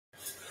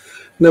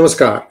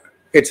Namaskar.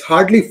 It's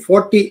hardly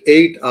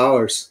 48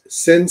 hours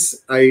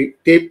since I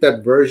taped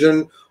that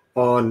version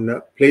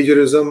on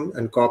plagiarism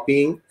and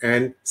copying,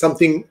 and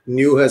something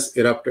new has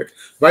erupted.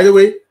 By the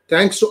way,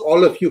 thanks to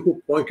all of you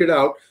who pointed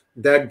out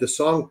that the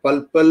song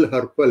Pal Pal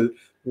Har Pal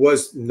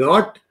was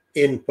not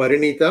in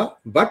Parinita,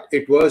 but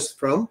it was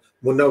from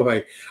Munna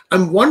Bhai.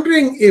 I'm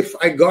wondering if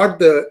I got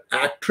the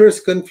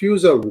actress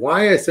confused or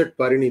why I said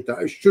Parinita.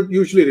 I should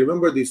usually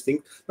remember these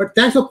things, but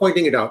thanks for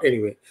pointing it out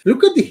anyway.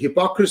 Look at the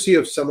hypocrisy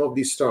of some of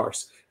these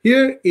stars.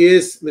 Here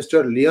is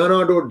Mr.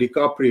 Leonardo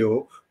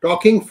DiCaprio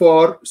talking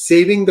for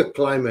saving the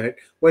climate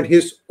when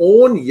his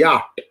own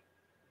yacht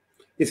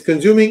is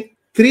consuming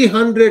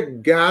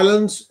 300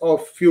 gallons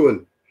of fuel.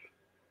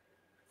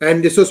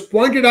 And this was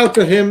pointed out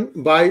to him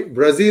by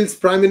Brazil's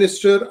prime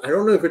minister. I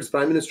don't know if it's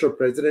prime minister or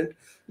president.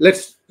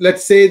 Let's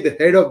say the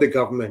head of the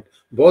government,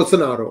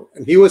 Bolsonaro.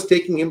 And he was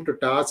taking him to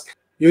task.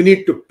 You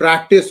need to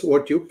practice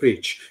what you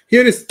preach.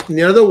 Here is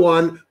another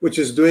one which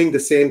is doing the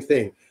same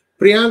thing.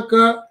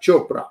 Priyanka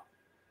Chopra.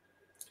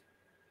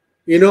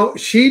 You know,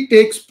 she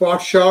takes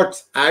pot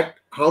shots at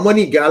how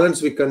many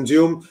gallons we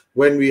consume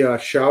when we are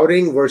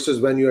showering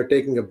versus when you are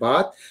taking a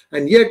bath.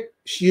 And yet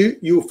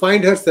you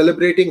find her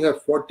celebrating her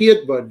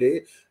 40th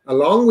birthday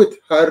along with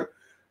her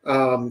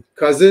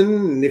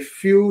cousin,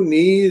 nephew,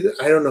 niece,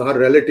 I don't know, her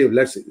relative.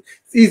 It's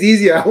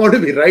easy. I want to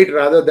be right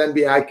rather than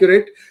be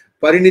accurate.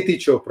 Pariniti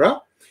Chopra.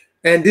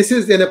 And this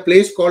is in a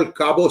place called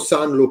Cabo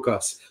San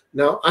Lucas.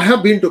 Now, I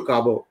have been to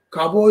Cabo.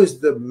 Cabo is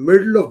the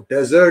middle of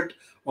desert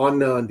on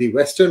the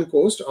western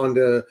coast, on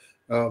the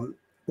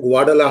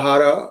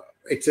Guadalajara.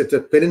 It's a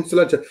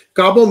peninsula.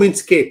 Cabo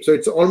means cape, so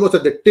it's almost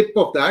at the tip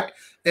of that.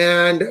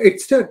 And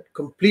it's a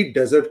complete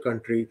desert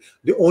country.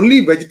 The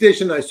only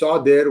vegetation I saw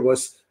there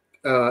was,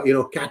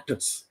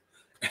 cactus.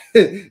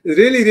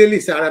 Really,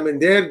 really sad. I mean,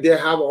 there they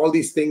have all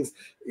these things.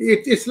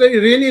 It's like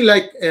really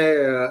like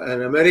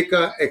an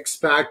America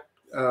expat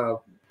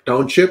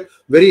township,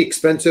 very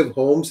expensive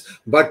homes,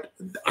 but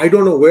I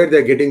don't know where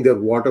they're getting their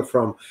water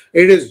from.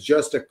 It is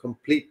just a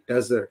complete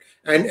desert.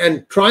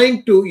 And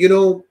trying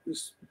to,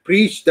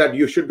 preach that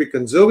you should be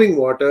conserving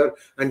water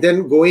and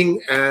then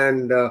going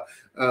and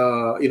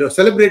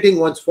celebrating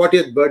one's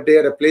 40th birthday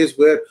at a place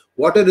where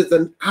water is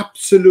an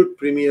absolute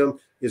premium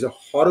is a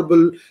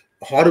horrible,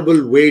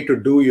 horrible way to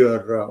do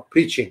your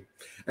preaching.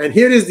 And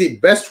here is the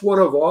best one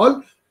of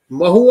all,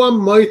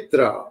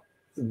 MahuaMoitraWood,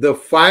 the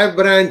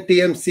firebrand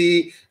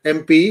TMC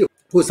MP,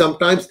 who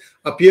sometimes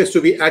appears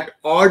to be at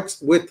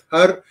odds with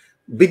her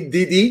big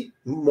Didi,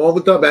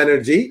 Mamata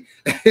Banerjee,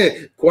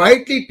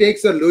 quietly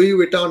takes a Louis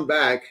Vuitton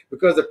bag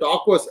because the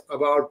talk was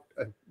about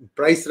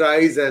price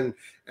rise and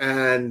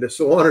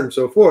so on and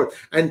so forth,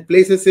 and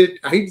places it,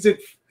 hides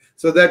it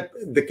so that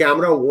the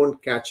camera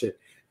won't catch it.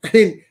 I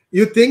mean,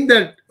 you think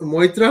that,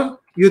 Moitra,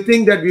 you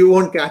think that we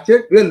won't catch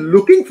it? We're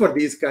looking for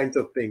these kinds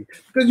of things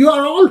because you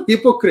are all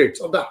hypocrites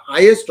of the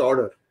highest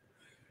order.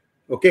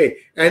 Okay,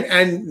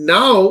 and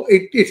now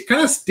it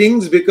kind of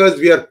stings because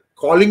we are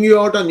calling you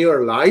out on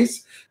your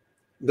lies.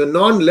 The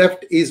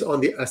non-left is on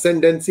the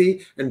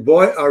ascendancy, and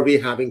boy, are we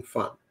having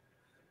fun.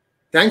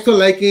 Thanks for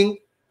liking,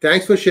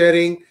 thanks for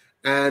sharing,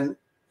 and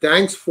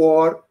thanks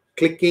for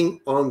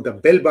clicking on the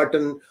bell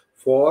button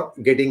for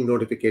getting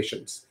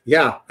notifications.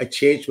 Yeah, I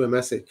changed my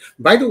message.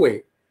 By the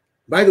way,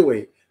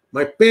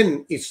 my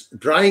pen is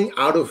drying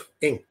out of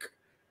ink.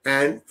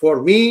 And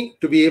for me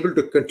to be able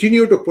to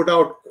continue to put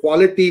out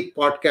quality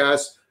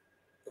podcasts,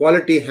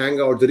 quality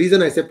hangouts, the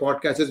reason I say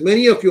podcast is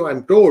many of you,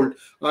 I'm told,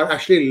 are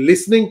actually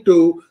listening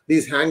to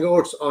these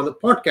hangouts on the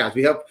podcast.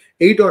 We have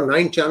 8 or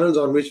 9 channels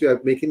on which we are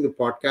making the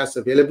podcast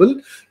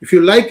available. If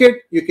you like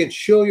it, you can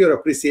show your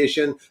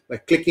appreciation by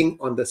clicking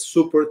on the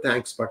super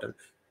thanks button.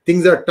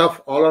 Things are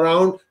tough all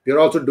around. We're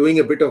also doing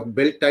a bit of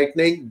belt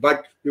tightening,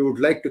 but we would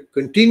like to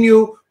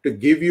continue to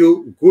give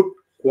you good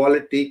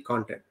quality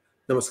content.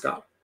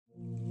 Namaskar.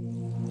 Thank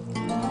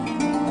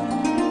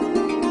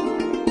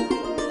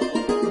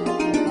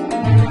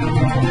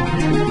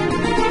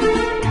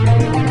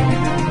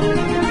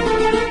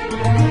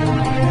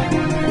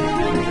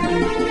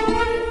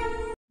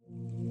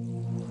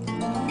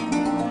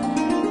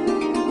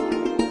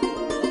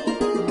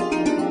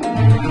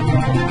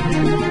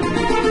you.